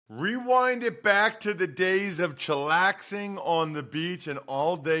Rewind it back to the days of chillaxing on the beach and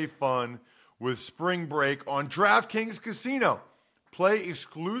all-day fun with spring break on DraftKings Casino. Play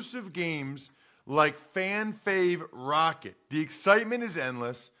exclusive games like Fan Fave Rocket. The excitement is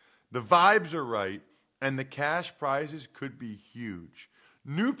endless, the vibes are right, and the cash prizes could be huge.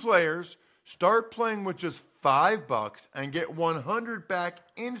 New players start playing with just $5 and get $100 back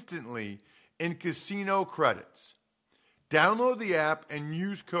instantly in casino credits. Download the app and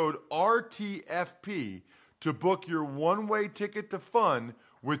use code RTFP to book your one-way ticket to fun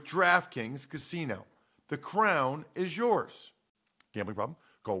with DraftKings Casino. The crown is yours. Gambling problem?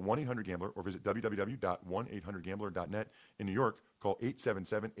 Call 1-800-GAMBLER or visit www.1800gambler.net. In New York, call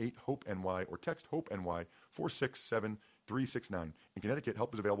 877-8-HOPE-NY or text HOPE-NY 467-369. In Connecticut,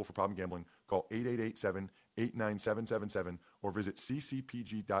 help is available for problem gambling. Call 888-7-897-7777 or visit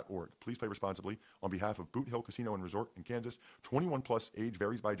ccpg.org. Please play responsibly. On behalf of Boot Hill Casino and Resort in Kansas, 21 plus, age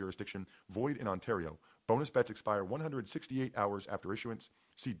varies by jurisdiction, void in Ontario. Bonus bets expire 168 hours after issuance.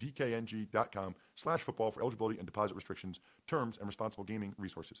 See dkng.com/football for eligibility and deposit restrictions, terms, and responsible gaming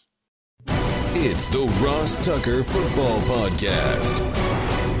resources. It's the Ross Tucker Football Podcast.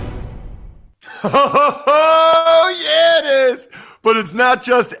 Oh, yeah, it is. But it's not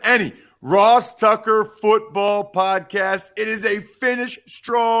just any Ross Tucker Football Podcast. It is a Finish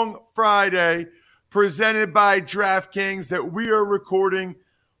Strong Friday presented by DraftKings that we are recording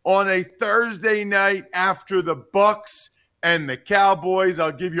on a Thursday night after the Bucs and the Cowboys.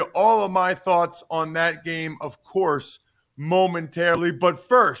 I'll give you all of my thoughts on that game, of course, momentarily. But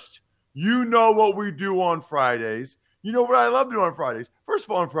first, you know what we do on Fridays. You know what I love to do on Fridays. First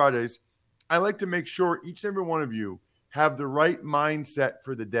of all, on Fridays, I like to make sure each and every one of you have the right mindset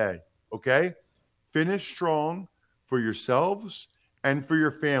for the day, okay? Finish strong for yourselves and for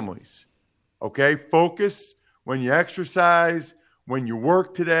your families, okay? Focus when you exercise, when you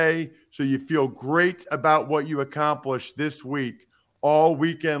work today, so you feel great about what you accomplished this week. All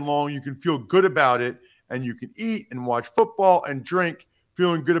weekend long, you can feel good about it, and you can eat and watch football and drink,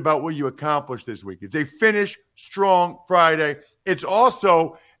 feeling good about what you accomplished this week. It's a Finish Strong Friday. It's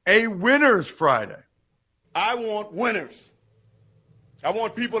also a Winners Friday. I want winners. I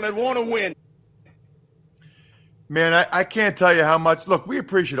want people that want to win. Man, I can't tell you how much. Look, we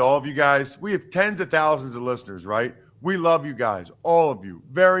appreciate all of you guys. We have tens of thousands of listeners, right? We love you guys, all of you.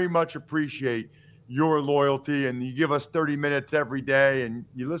 Very much appreciate your loyalty, and you give us 30 minutes every day, and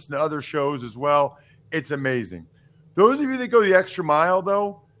you listen to other shows as well. It's amazing. Those of you that go the extra mile,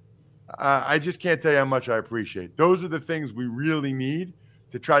 though, I just can't tell you how much I appreciate. Those are the things we really need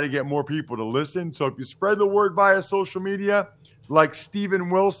to try to get more people to listen. So if you spread the word via social media, like Steven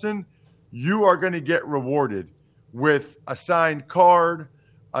Wilson, you are going to get rewarded with a signed card,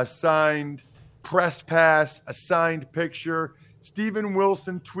 a signed press pass, a signed picture. Steven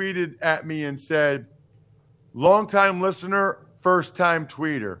Wilson tweeted at me and said, "Longtime listener, first-time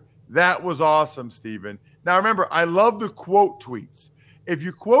tweeter." That was awesome, Steven. Now, remember, I love the quote tweets. If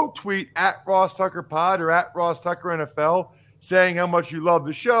you quote tweet at Ross Tucker Pod or at Ross Tucker NFL, saying how much you love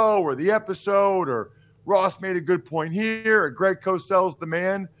the show or the episode, or Ross made a good point here, or Greg Cosell's the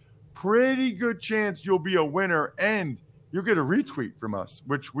man, pretty good chance you'll be a winner and you'll get a retweet from us,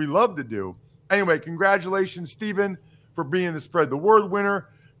 which we love to do. Anyway, congratulations, Steven, for being the Spread the Word winner.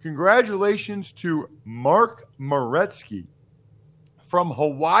 Congratulations to Mark Moretsky from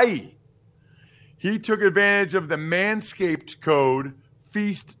Hawaii. He took advantage of the Manscaped code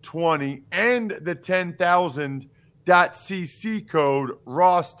FEAST20 and the 10,000.cc code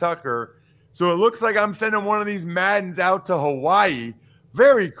Ross Tucker. So it looks like I'm sending one of these Maddens out to Hawaii.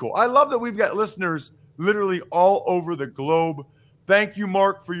 Very cool. I love that we've got listeners literally all over the globe. Thank you,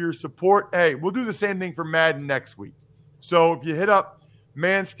 Mark, for your support. Hey, we'll do the same thing for Madden next week. So if you hit up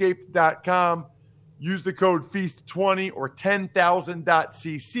manscaped.com, use the code FEAST20 or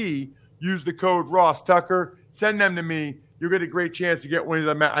 10,000.cc, use the code Ross Tucker, send them to me. You'll get a great chance to get one of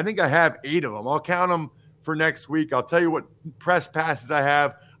them. I think I have 8 of them. I'll count them for next week. I'll tell you what press passes I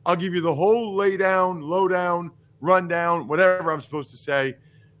have. I'll give you the whole lowdown, rundown, whatever I'm supposed to say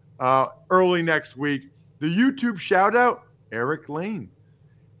early next week. The YouTube shout out, Eric Lane.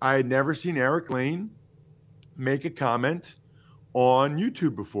 I had never seen Eric Lane make a comment on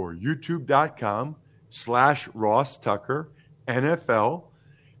YouTube before. YouTube.com/Ross Tucker NFL.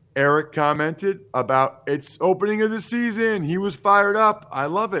 Eric commented about it's opening of the season. He was fired up. I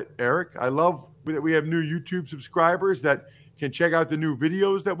love it, Eric. I love that we have new YouTube subscribers that can check out the new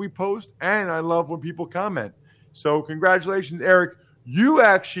videos that we post. And I love when people comment. So congratulations, Eric. You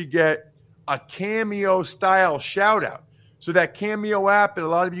actually get a Cameo style shout out. So that Cameo app that a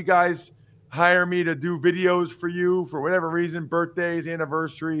lot of you guys hire me to do videos for you for whatever reason, birthdays,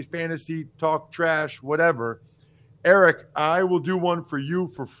 anniversaries, fantasy, talk trash, whatever, Eric, I will do one for you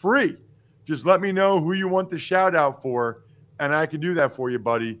for free. Just let me know who you want the shout out for, and I can do that for you,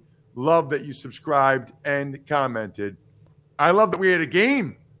 buddy. Love that you subscribed and commented. I love that we had a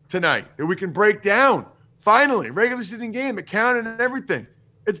game tonight that we can break down. Finally, regular season game, it counted and everything.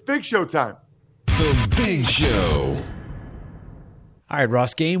 It's Big Show time. The Big Show. All right,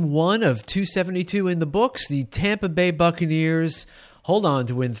 Ross, game 1 of 272 in the books. The Tampa Bay Buccaneers hold on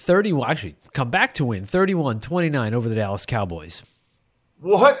to win 31. Actually, come back to win 31-29 over the Dallas Cowboys.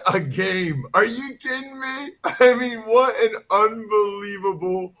 What a game. Are you kidding me? I mean, what an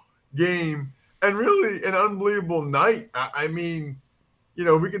unbelievable game and really an unbelievable night. I mean, you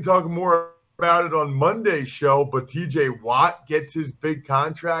know, we can talk more about it on Monday's show, but TJ Watt gets his big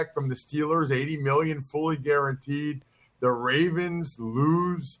contract from the Steelers, $80 million fully guaranteed. The Ravens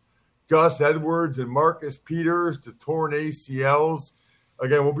lose Gus Edwards and Marcus Peters to torn ACLs.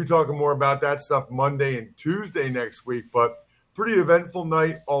 Again, we'll be talking more about that stuff Monday and Tuesday next week, but pretty eventful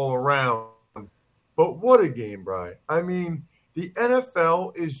night all around. But what a game, Brian. I mean, the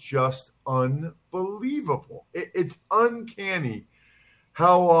NFL is just unbelievable. It's uncanny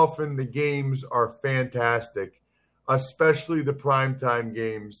how often the games are fantastic, especially the primetime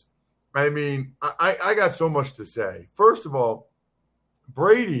games. I mean, I got so much to say. First of all,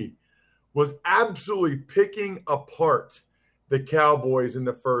 Brady was absolutely picking apart the Cowboys in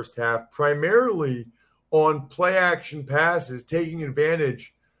the first half, primarily on play-action passes, taking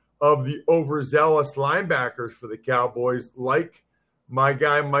advantage of the overzealous linebackers for the Cowboys, like my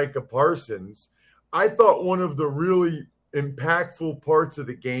guy Micah Parsons. I thought one of the really impactful parts of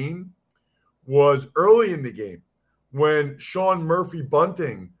the game was early in the game when Sean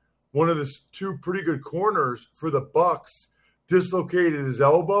Murphy-Bunting, one of the two pretty good corners for the Bucs, dislocated his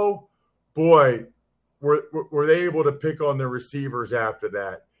elbow. Boy, were they able to pick on their receivers after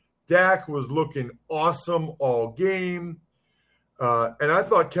that. Dak was looking awesome all game. And I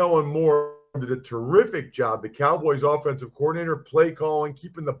thought Kellen Moore did a terrific job. The Cowboys offensive coordinator, play calling,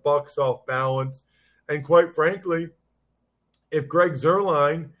 keeping the Bucs off balance. And quite frankly, if Greg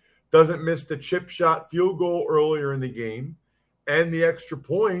Zuerlein doesn't miss the chip shot field goal earlier in the game and the extra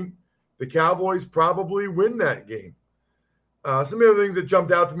point, the Cowboys probably win that game. Some of the things that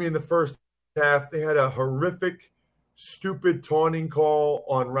jumped out to me in the first half, they had a horrific, stupid taunting call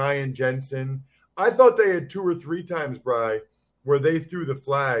on Ryan Jensen. I thought they had 2 or 3 times, Bri, where they threw the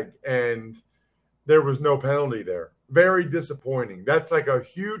flag and there was no penalty there. Very disappointing. That's like a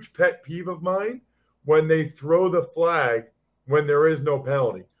huge pet peeve of mine, when they throw the flag when there is no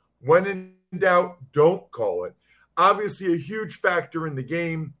penalty. When in doubt, don't call it. Obviously, a huge factor in the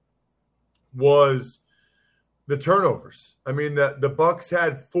game was the turnovers. I mean, the Bucs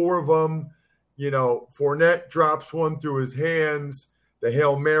had 4 of them. You know, Fournette drops one through his hands, the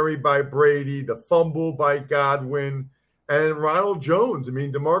Hail Mary by Brady, the fumble by Godwin, and Ronald Jones. I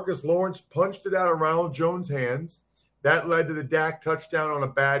mean, DeMarcus Lawrence punched it out of Ronald Jones' hands. That led to the Dak touchdown on a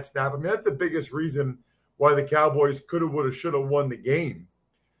bad snap. I mean, that's the biggest reason why the Cowboys could have, would have, should have won the game.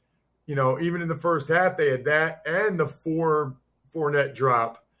 You know, even in the first half, they had that and the Fournette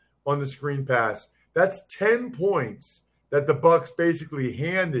drop on the screen pass. That's 10 points that the Bucs basically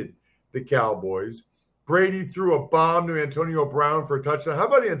handed the Cowboys. Brady threw a bomb to Antonio Brown for a touchdown. How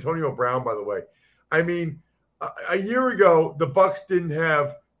about Antonio Brown, by the way? I mean, a year ago, the Bucs didn't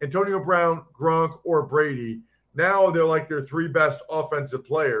have Antonio Brown, Gronk, or Brady. Now they're like their 3 best offensive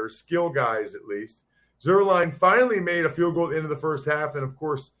players, skill guys at least. Zuerlein finally made a field goal at the end of the first half, and, of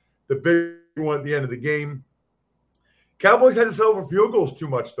course, the big one at the end of the game. Cowboys had to settle for field goals too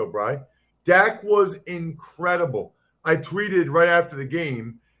much, though, Bri. Dak was incredible. I tweeted right after the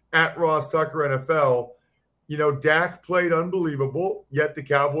game, at Ross Tucker NFL, you know, Dak played unbelievable, yet the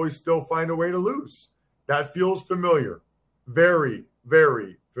Cowboys still find a way to lose. That feels familiar. Very,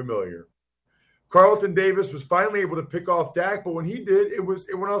 very familiar. Carlton Davis was finally able to pick off Dak, but when he did, it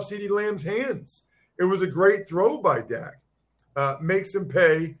went off CeeDee Lamb's hands. It was a great throw by Dak. Makes him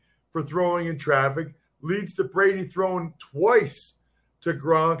pay for throwing in traffic. Leads to Brady throwing twice to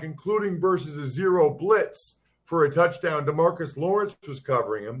Gronk, including versus a 0 blitz for a touchdown. DeMarcus Lawrence was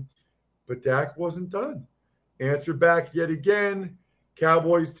covering him, but Dak wasn't done. Answered back yet again.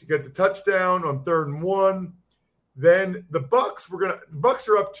 Cowboys to get the touchdown on 3rd and 1. Then the Bucs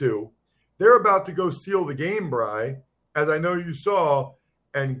are up 2. They're about to go seal the game, Bri, as I know you saw,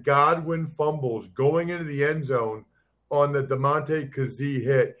 and Godwin fumbles going into the end zone on the Damontae Kazee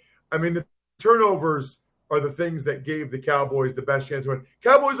hit. I mean, the turnovers are the things that gave the Cowboys the best chance to win.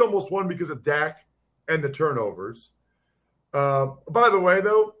 Cowboys almost won because of Dak and the turnovers. By the way,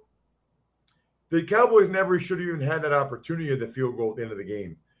 though, The Cowboys never should have even had that opportunity of the field goal at the end of the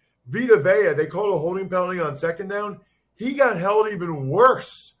game. Vita Vea, they called a holding penalty on second down. He got held even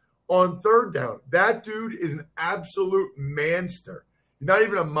worse on third down. That dude is an absolute manster. He's not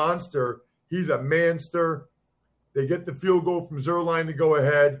even a monster. He's a manster. They get the field goal from Zuerlein to go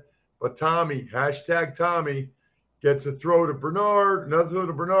ahead. But Tommy, hashtag Tommy, gets a throw to Bernard, another throw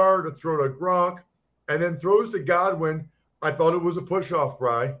to Bernard, a throw to Gronk, and then throws to Godwin. I thought it was a push-off,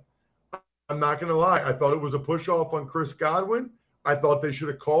 Bry. I'm not going to lie. I thought it was a push-off on Chris Godwin. I thought they should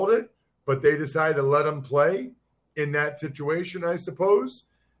have called it, but they decided to let him play in that situation, I suppose.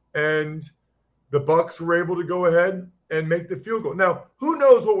 And the Bucs were able to go ahead and make the field goal. Now, who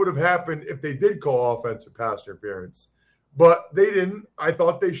knows what would have happened if they did call offensive pass interference, but they didn't. I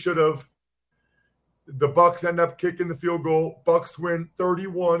thought they should have. The Bucs end up kicking the field goal. Bucs win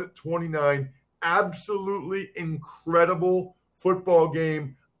 31-29. Absolutely incredible football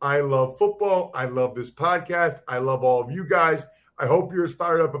game. I love football. I love this podcast. I love all of you guys. I hope you're as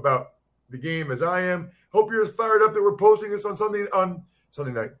fired up about the game as I am. Hope you're as fired up that we're posting this on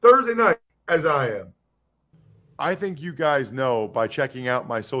Thursday night as I am. I think you guys know by checking out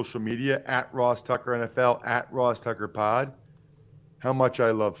my social media at Ross Tucker NFL, at Ross Tucker Pod, how much I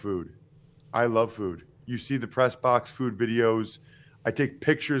love food. I love food. You see the press box food videos. I take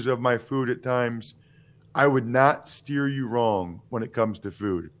pictures of my food at times. I would not steer you wrong when it comes to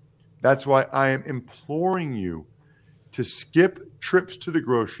food. That's why I am imploring you to skip trips to the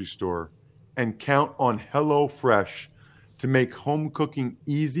grocery store and count on HelloFresh to make home cooking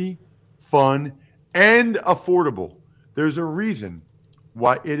easy, fun, and affordable. There's a reason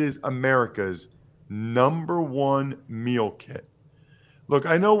why it is America's #1 meal kit. Look,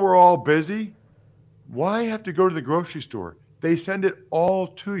 I know we're all busy. Why have to go to the grocery store? They send it all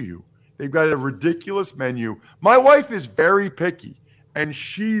to you. They've got a ridiculous menu. My wife is very picky, and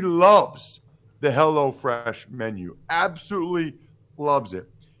she loves the HelloFresh menu. Absolutely loves it.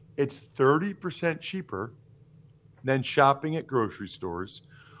 It's 30% cheaper than shopping at grocery stores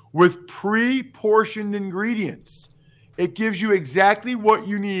with pre-portioned ingredients. It gives you exactly what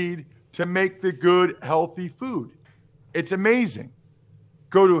you need to make the good, healthy food. It's amazing.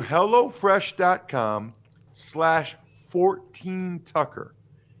 Go to HelloFresh.com/14Tucker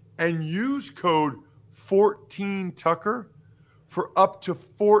and use code 14Tucker for up to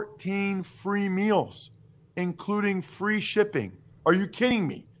 14 free meals, including free shipping. Are you kidding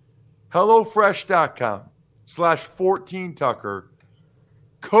me? HelloFresh.com/14Tucker,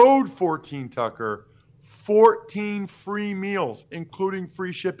 code 14Tucker, 14 free meals, including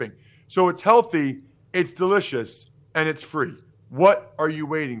free shipping. So it's healthy, it's delicious, and it's free. What are you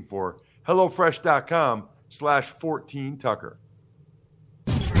waiting for? HelloFresh.com/14Tucker.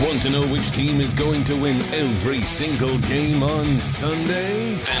 Want to know which team is going to win every single game on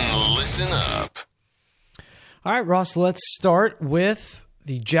Sunday? Then listen up. All right, Ross, let's start with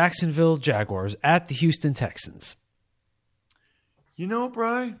the Jacksonville Jaguars at the Houston Texans. You know,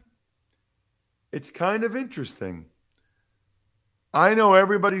 Bri, it's kind of interesting. I know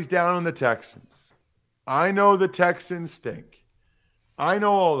everybody's down on the Texans. I know the Texans stink. I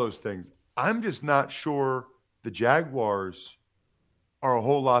know all those things. I'm just not sure the Jaguars are a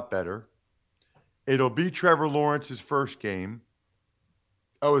whole lot better. It'll be Trevor Lawrence's first game.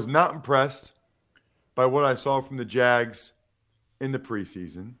 I was not impressed by what I saw from the Jags in the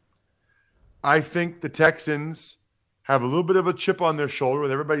preseason. I think the Texans have a little bit of a chip on their shoulder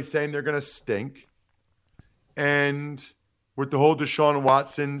with everybody saying they're going to stink. And with the whole Deshaun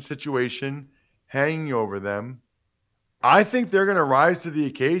Watson situation hanging over them, I think they're going to rise to the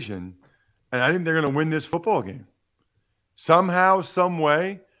occasion, and I think they're going to win this football game. Somehow, some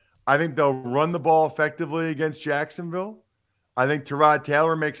way, I think they'll run the ball effectively against Jacksonville. I think Tyrod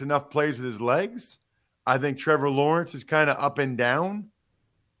Taylor makes enough plays with his legs. I think Trevor Lawrence is kind of up and down.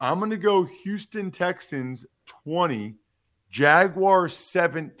 I'm going to go Houston Texans 20, Jaguars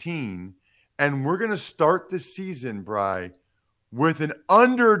 17, and we're going to start the season, Bri, with an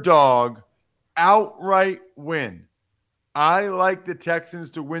underdog outright win. I like the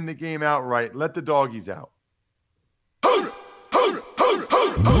Texans to win the game outright. Let the doggies out.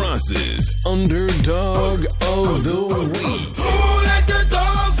 Ross's Underdog of the Week.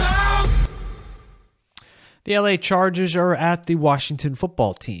 The LA Chargers are at the Washington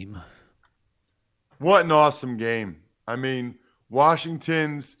football team. What an awesome game. I mean,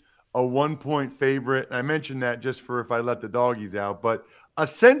 Washington's a 1-point favorite. I mentioned that just for if I let the doggies out. But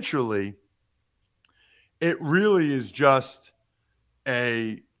essentially, it really is just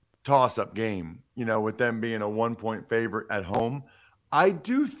a toss-up game, you know, with them being a 1-point favorite at home. I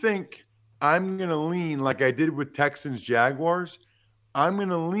do think I'm going to lean, like I did with Texans-Jaguars, I'm going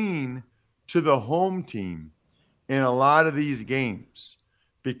to lean to the home team in a lot of these games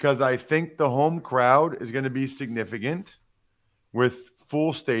because I think the home crowd is going to be significant with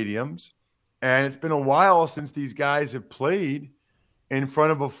full stadiums. And it's been a while since these guys have played in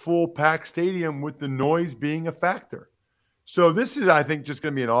front of a full packed stadium with the noise being a factor. So this is, I think, just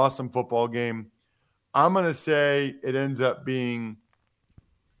going to be an awesome football game. I'm going to say it ends up being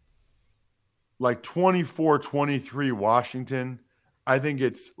like 24-23 Washington. I think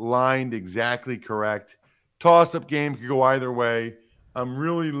it's lined exactly correct. Toss-up game could go either way. I'm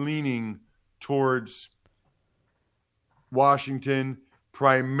really leaning towards Washington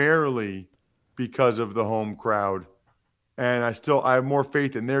primarily because of the home crowd. And I have more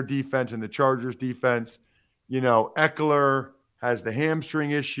faith in their defense and the Chargers defense. You know, Eckler has the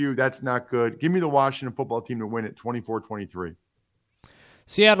hamstring issue. That's not good. Give me the Washington football team to win it 24-23.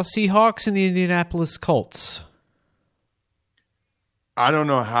 Seattle Seahawks and the Indianapolis Colts. I don't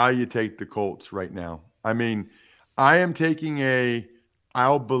know how you take the Colts right now. I mean, I am taking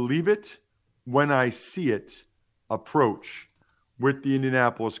I'll believe it when I see it approach with the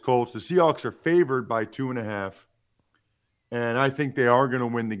Indianapolis Colts. The Seahawks are favored by 2.5, and I think they are going to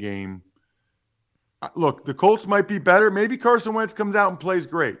win the game. Look, the Colts might be better. Maybe Carson Wentz comes out and plays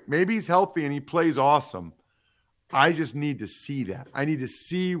great. Maybe he's healthy and he plays awesome. I just need to see that. I need to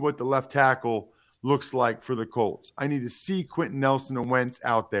see what the left tackle looks like for the Colts. I need to see Quentin Nelson and Wentz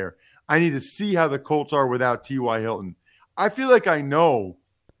out there. I need to see how the Colts are without T.Y. Hilton. I feel like I know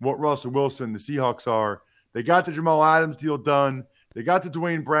what Russell Wilson, the Seahawks are. They got the Jamal Adams deal done. They got the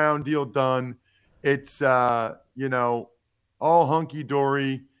Dwayne Brown deal done. It's, all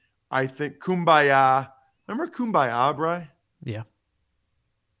hunky-dory. I think Kumbaya. Remember Kumbaya, Bri? Yeah.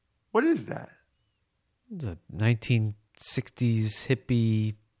 What is that? It's a 1960s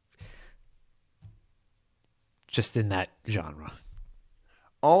hippie, just in that genre.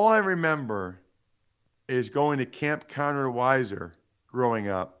 All I remember is going to Camp Conner Weiser growing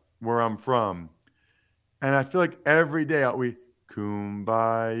up, where I'm from. And I feel like every day we,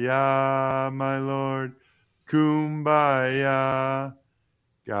 Kumbaya, my Lord, Kumbaya.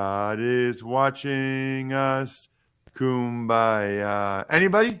 God is watching us. Kumbaya.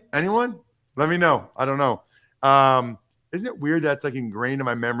 Anybody? Anyone? Let me know. I don't know. Isn't it weird that's like ingrained in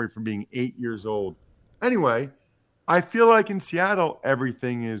my memory from being 8 years old? Anyway, I feel like in Seattle,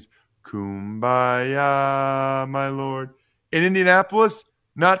 everything is Kumbaya, my Lord. In Indianapolis,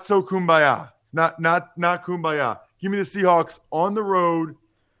 not so Kumbaya. Not Kumbaya. Give me the Seahawks on the road,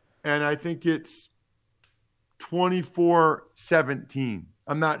 and I think it's 24-17.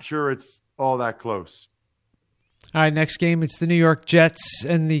 I'm not sure it's all that close. All right, next game, it's the New York Jets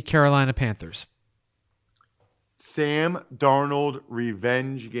and the Carolina Panthers. Sam Darnold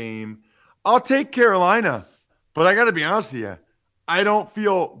revenge game. I'll take Carolina, but I got to be honest with you. I don't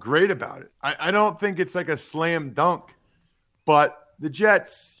feel great about it. I don't think it's like a slam dunk. But the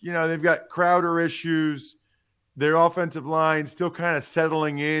Jets, they've got Crowder issues. Their offensive line still kind of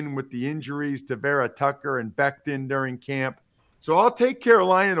settling in with the injuries to Vera Tucker and Becton during camp. So I'll take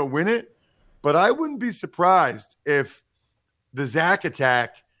Carolina to win it, but I wouldn't be surprised if the Zach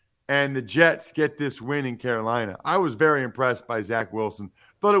attack and the Jets get this win in Carolina. I was very impressed by Zach Wilson.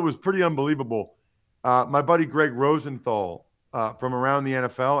 Thought it was pretty unbelievable. My buddy Greg Rosenthal from around the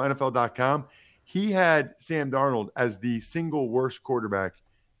NFL, NFL.com, he had Sam Darnold as the single worst quarterback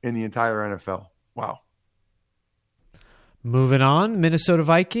in the entire NFL. Wow. Moving on, Minnesota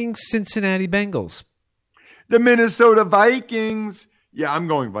Vikings, Cincinnati Bengals. The Minnesota Vikings. Yeah, I'm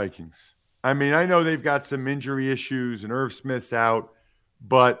going Vikings. I mean, I know they've got some injury issues and Irv Smith's out,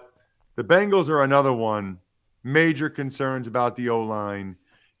 but the Bengals are another one. Major concerns about the O-line,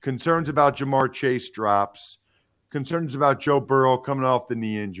 concerns about Jamar Chase drops, concerns about Joe Burrow coming off the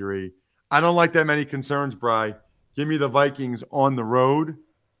knee injury. I don't like that many concerns, Bri. Give me the Vikings on the road,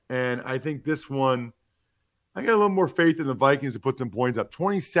 and I think this one, I got a little more faith in the Vikings to put some points up.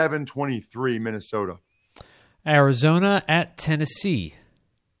 27-23 Minnesota. Arizona at Tennessee.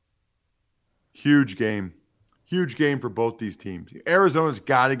 Huge game. Huge game for both these teams. Arizona's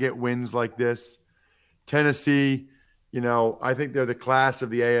got to get wins like this. Tennessee, I think they're the class of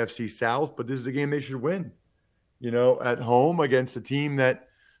the AFC South, but this is a game they should win. At home against a team that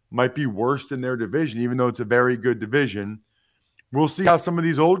might be worst in their division, even though it's a very good division. We'll see how some of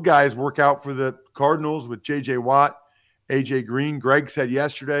these old guys work out for the Cardinals with J.J. Watt, A.J. Green. Greg said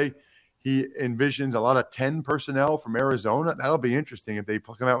yesterday he envisions a lot of 10 personnel from Arizona. That'll be interesting if they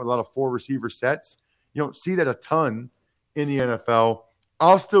come out with a lot of 4 receiver sets. You don't see that a ton in the NFL.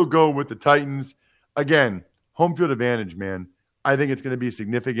 I'll still go with the Titans. Again, home field advantage, man. I think it's going to be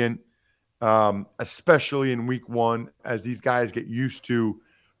significant, especially in week 1 as these guys get used to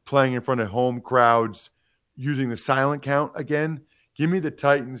playing in front of home crowds, using the silent count again. Give me the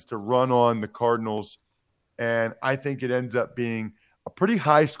Titans to run on the Cardinals, and I think it ends up being a pretty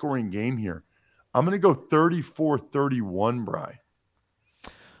high-scoring game here. I'm going to go 34-31, Bri.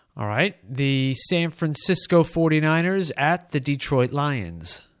 All right. The San Francisco 49ers at the Detroit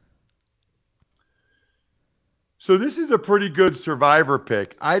Lions. So this is a pretty good survivor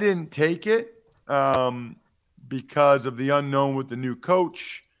pick. I didn't take it because of the unknown with the new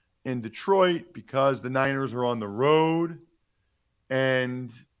coach in Detroit, because the Niners are on the road,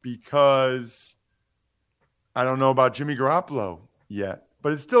 and because I don't know about Jimmy Garoppolo yet.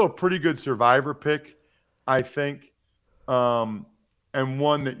 But it's still a pretty good survivor pick, I think, and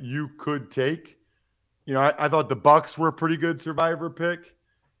one that you could take. You know, I thought the Bucs were a pretty good survivor pick.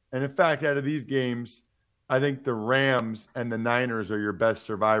 And, in fact, out of these games, I think the Rams and the Niners are your best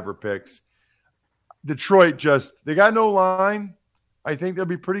survivor picks. Detroit they got no line. I think they'll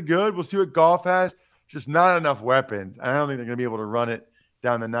be pretty good. We'll see what Goff has. Just not enough weapons. I don't think they're going to be able to run it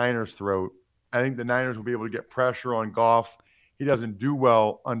down the Niners' throat. I think the Niners will be able to get pressure on Goff. He doesn't do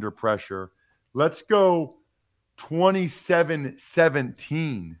well under pressure. Let's go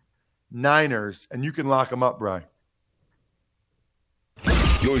 27-17 Niners, and you can lock them up, Brian.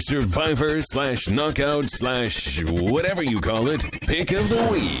 Your survivor / knockout / whatever you call it, pick of the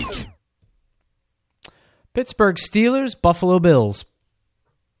week. Pittsburgh Steelers, Buffalo Bills.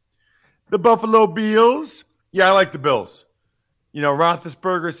 The Buffalo Bills. Yeah, I like the Bills. You know,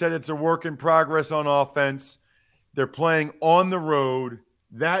 Roethlisberger said it's a work in progress on offense. They're playing on the road.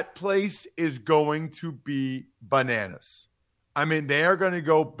 That place is going to be bananas. I mean, they are going to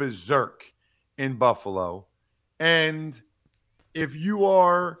go berserk in Buffalo. And if you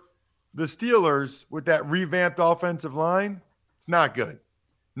are the Steelers with that revamped offensive line, it's not good.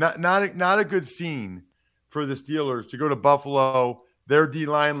 Not a good scene for the Steelers to go to Buffalo. Their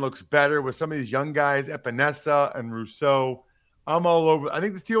D-line looks better with some of these young guys, Epinesa and Rousseau. I'm all over. I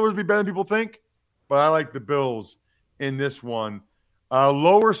think the Steelers will be better than people think, but I like the Bills in this one.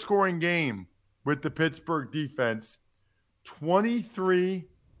 Lower scoring game with the Pittsburgh defense,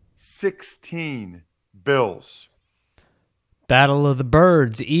 23-16 Bills. Battle of the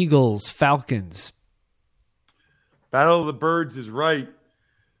Birds, Eagles, Falcons. Battle of the Birds is right.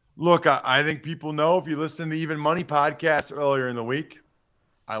 Look, I think people know, if you listen to the Even Money podcast earlier in the week,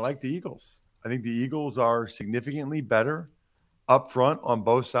 I like the Eagles. I think the Eagles are significantly better up front on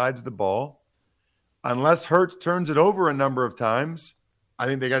both sides of the ball. Unless Hurts turns it over a number of times, I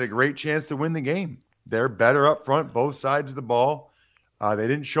think they got a great chance to win the game. They're better up front, both sides of the ball. They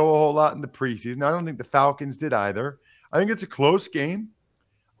didn't show a whole lot in the preseason. I don't think the Falcons did either. I think it's a close game.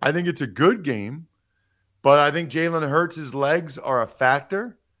 I think it's a good game. But I think Jalen Hurts' legs are a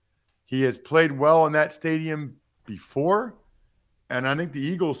factor. He has played well in that stadium before. And I think the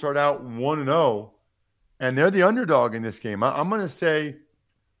Eagles start out 1-0. And they're the underdog in this game. I'm going to say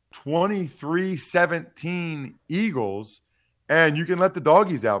 23-17 Eagles. And you can let the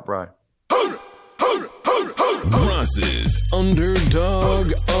doggies out, Brian. Ross's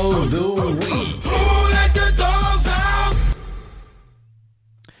Underdog of the Week.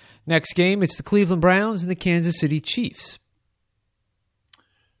 Next game, it's the Cleveland Browns and the Kansas City Chiefs.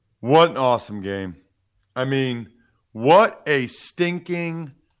 What an awesome game. I mean, what a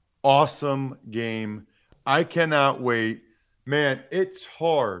stinking awesome game. I cannot wait. Man, it's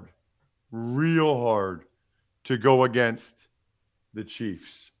hard, real hard, to go against the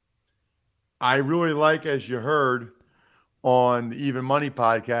Chiefs. I really like, as you heard on the Even Money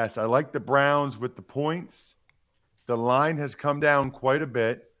podcast, I like the Browns with the points. The line has come down quite a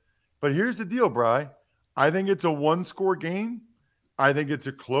bit. But here's the deal, Bri. I think it's a one-score game. I think it's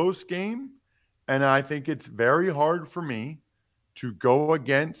a close game. And I think it's very hard for me to go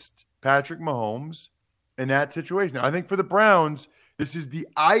against Patrick Mahomes in that situation. I think for the Browns, this is the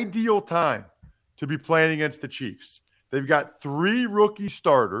ideal time to be playing against the Chiefs. They've got 3 rookie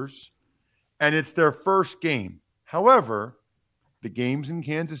starters, and it's their first game. However, the game's in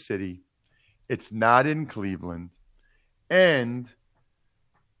Kansas City. It's not in Cleveland. And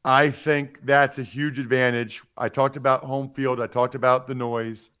I think that's a huge advantage. I talked about home field. I talked about the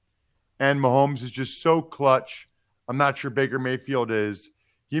noise. And Mahomes is just so clutch. I'm not sure Baker Mayfield is.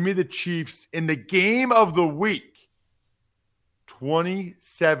 Give me the Chiefs in the game of the week.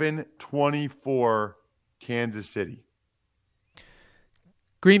 27-24 Kansas City.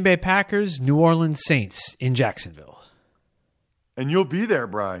 Green Bay Packers, New Orleans Saints in Jacksonville. And you'll be there,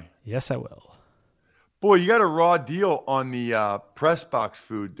 Bri. Yes, I will. Boy, you got a raw deal on the press box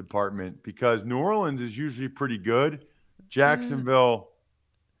food department, because New Orleans is usually pretty good. Jacksonville,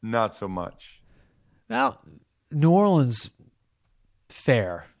 not so much. Well, New Orleans,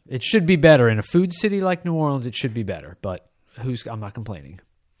 fair. It should be better. In a food city like New Orleans, it should be better. But I'm not complaining.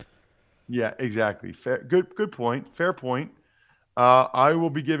 Yeah, exactly. Fair, good point. Fair point. I will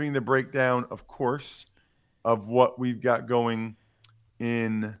be giving the breakdown, of course, of what we've got going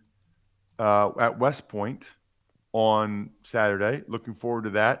in at West Point on Saturday. Looking forward to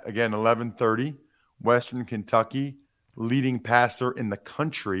that. Again, 11:30, Western Kentucky, leading passer in the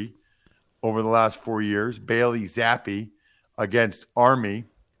country over the last 4 years, Bailey Zappi against Army,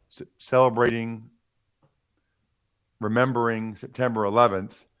 remembering September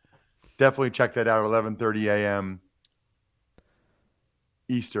 11th. Definitely check that out at 11:30 a.m.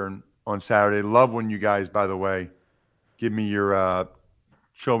 Eastern on Saturday. Love when you guys, by the way, give me your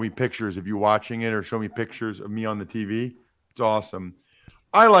show me pictures of you watching it or show me pictures of me on the TV. It's awesome.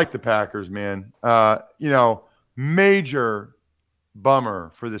 I like the Packers, man. Major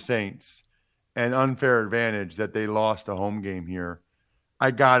bummer for the Saints and unfair advantage that they lost a home game here.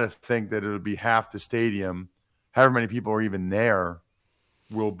 I got to think that it'll be half the stadium, however many people are even there,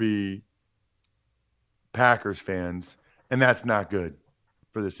 will be Packers fans, and that's not good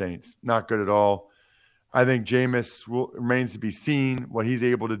for the Saints. Not good at all. I think Jameis remains to be seen what he's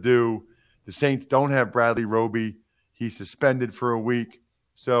able to do. The Saints don't have Bradley Roby. He's suspended for a week.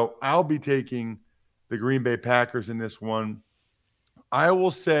 So I'll be taking the Green Bay Packers in this one. I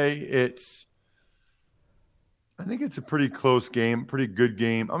will say I think it's a pretty close game, pretty good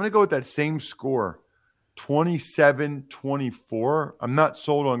game. I'm going to go with that same score, 27-24. I'm not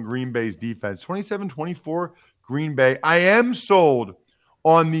sold on Green Bay's defense. 27-24, Green Bay. I am sold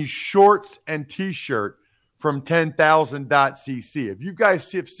on the shorts and T-shirt from 10,000.cc. If you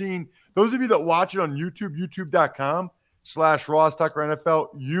guys have seen, those of you that watch it on YouTube, youtube.com/Ross Tucker NFL,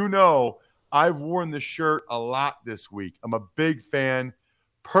 you know I've worn the shirt a lot this week. I'm a big fan.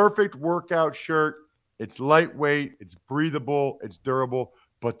 Perfect workout shirt. It's lightweight, it's breathable, it's durable,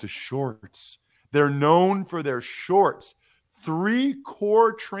 but the shorts, they're known for their shorts. 3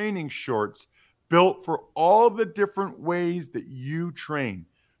 core training shorts built for all the different ways that you train.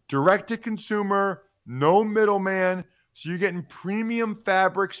 Direct to consumer, no middleman, so you're getting premium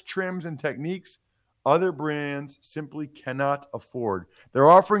fabrics, trims, and techniques other brands simply cannot afford. They're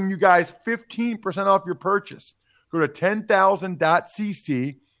offering you guys 15% off your purchase. Go to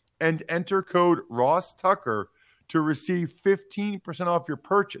 10,000.cc and enter code Ross Tucker to receive 15% off your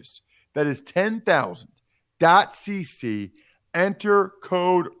purchase. That is 10,000.cc. Enter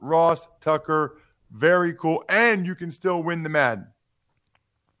code Ross Tucker. Very cool. And you can still win the Madden.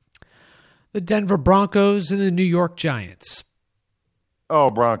 The Denver Broncos and the New York Giants. Oh,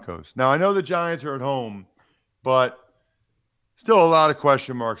 Broncos. Now, I know the Giants are at home, but still a lot of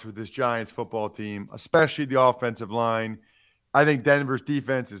question marks with this Giants football team, especially the offensive line. I think Denver's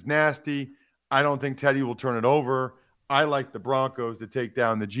defense is nasty. I don't think Teddy will turn it over. I like the Broncos to take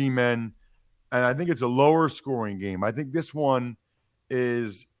down the G-Men, and I think it's a lower scoring game. I think this one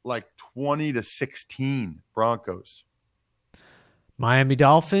is like 20-16 Broncos. Miami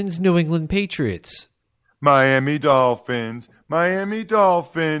Dolphins, New England Patriots. Miami Dolphins, Miami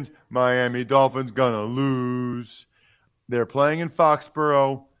Dolphins, Miami Dolphins gonna lose. They're playing in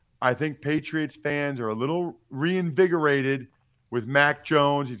Foxborough. I think Patriots fans are a little reinvigorated with Mac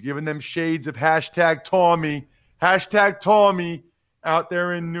Jones. He's giving them shades of #Tommy out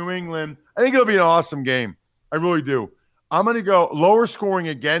there in New England. I think it'll be an awesome game. I really do. I'm going to go lower scoring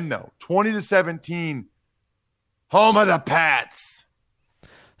again, though. 20-17. Home of the Pats.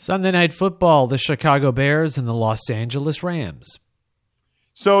 Sunday Night Football, the Chicago Bears and the Los Angeles Rams.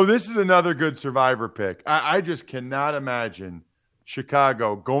 So this is another good survivor pick. I just cannot imagine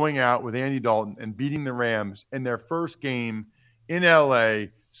Chicago going out with Andy Dalton and beating the Rams in their first game in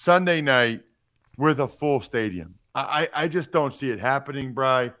L.A. Sunday night with a full stadium. I just don't see it happening,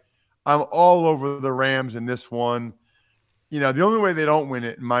 Bri. I'm all over the Rams in this one. You know, the only way they don't win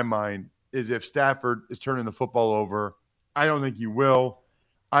it, in my mind, is if Stafford is turning the football over. I don't think he will.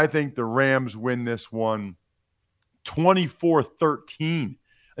 I think the Rams win this one 24-13.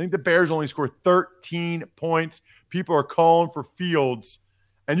 I think the Bears only score 13 points. People are calling for Fields.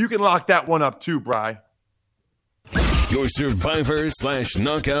 And you can lock that one up too, Bri. Your survivor /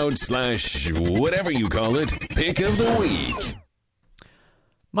 knockout / whatever you call it, pick of the week.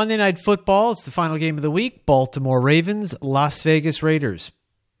 Monday Night Football, it's the final game of the week. Baltimore Ravens, Las Vegas Raiders.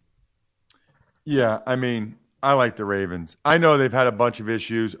 Yeah, I mean, I like the Ravens. I know they've had a bunch of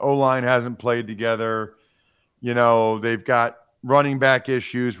issues. O-line hasn't played together. You know, they've got running back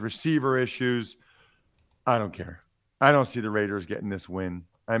issues, receiver issues. I don't care. I don't see the Raiders getting this win.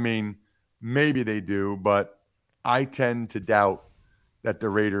 I mean, maybe they do, but I tend to doubt that the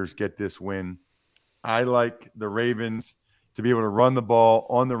Raiders get this win. I like the Ravens to be able to run the ball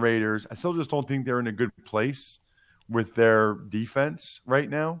on the Raiders. I still just don't think they're in a good place with their defense right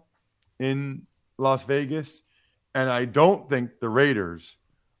now in Las Vegas. And I don't think the Raiders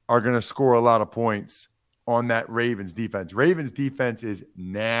are going to score a lot of points on that Ravens defense. Ravens defense is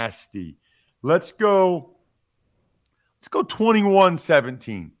nasty. Let's go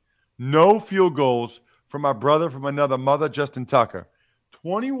 21-17. No field goals from my brother from another mother, Justin Tucker.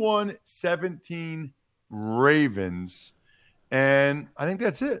 21-17 Ravens. And I think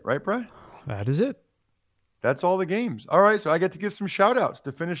that's it, right, Brian? That is it. That's all the games. All right, so I get to give some shout-outs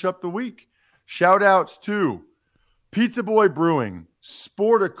to finish up the week. Shout-outs to Pizza Boy Brewing,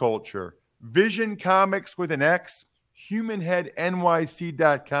 Sporticulture, Vision Comics with an X,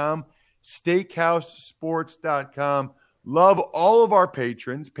 HumanHeadNYC.com, SteakhouseSports.com. Love all of our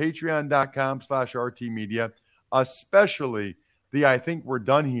patrons, Patreon.com/RTmedia, especially the I Think We're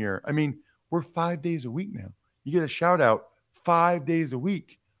Done Here. I mean, we're 5 days a week now. You get a shout-out 5 days a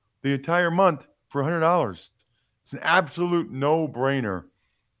week, the entire month for $100. It's an absolute no-brainer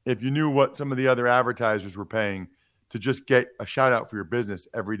if you knew what some of the other advertisers were paying to just get a shout-out for your business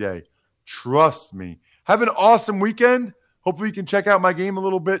every day. Trust me. Have an awesome weekend. Hopefully you can check out my game a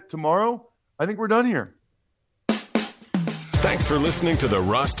little bit tomorrow. I think we're done here. Thanks for listening to the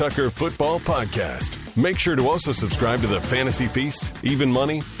Ross Tucker Football Podcast. Make sure to also subscribe to the Fantasy Feast, Even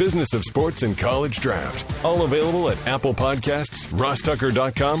Money, Business of Sports, and College Draft. All available at Apple Podcasts,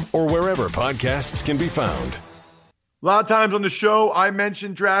 rosstucker.com, or wherever podcasts can be found. A lot of times on the show, I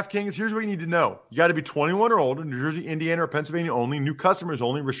mentioned DraftKings. Here's what you need to know. You got to be 21 or older, New Jersey, Indiana, or Pennsylvania only. New customers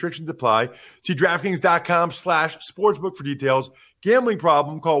only. Restrictions apply. See DraftKings.com/sportsbook for details. Gambling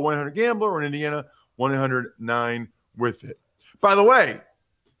problem, call 1-800-GAMBLER, or in Indiana, 1-800-9-WITH-IT. By the way,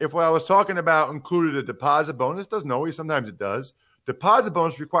 if what I was talking about included a deposit bonus, doesn't always, sometimes it does. Deposit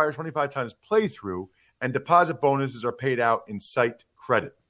bonus requires 25 times playthrough, and deposit bonuses are paid out in site credit.